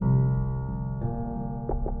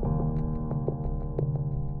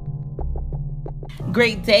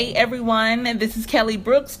Great day, everyone. This is Kelly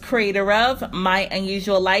Brooks, creator of My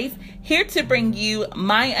Unusual Life, here to bring you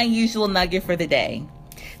my unusual nugget for the day.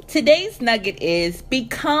 Today's nugget is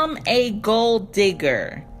become a goal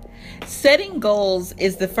digger. Setting goals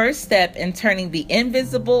is the first step in turning the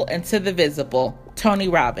invisible into the visible. Tony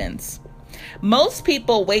Robbins. Most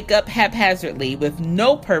people wake up haphazardly with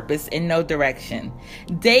no purpose and no direction.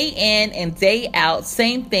 Day in and day out,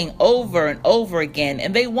 same thing over and over again,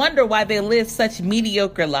 and they wonder why they live such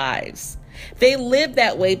mediocre lives. They live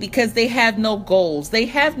that way because they have no goals. They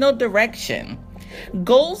have no direction.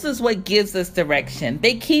 Goals is what gives us direction.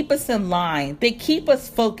 They keep us in line. They keep us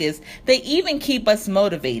focused. They even keep us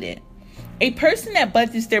motivated. A person that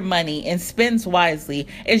budgets their money and spends wisely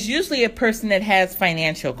is usually a person that has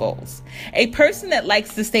financial goals. A person that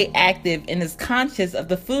likes to stay active and is conscious of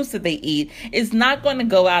the foods that they eat is not going to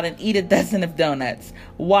go out and eat a dozen of donuts.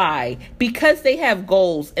 Why? Because they have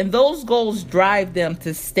goals, and those goals drive them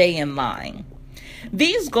to stay in line.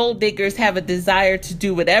 These goal diggers have a desire to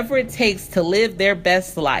do whatever it takes to live their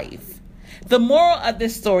best life. The moral of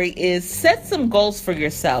this story is set some goals for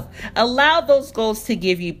yourself. Allow those goals to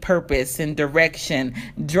give you purpose and direction,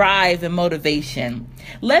 drive and motivation.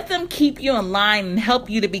 Let them keep you in line and help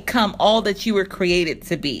you to become all that you were created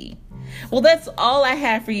to be. Well, that's all I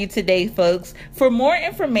have for you today, folks. For more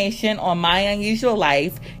information on My Unusual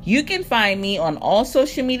Life, you can find me on all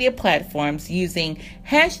social media platforms using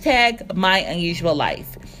hashtag My Unusual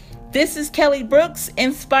Life. This is Kelly Brooks,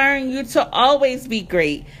 inspiring you to always be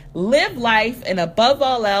great, live life, and above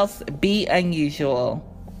all else, be unusual.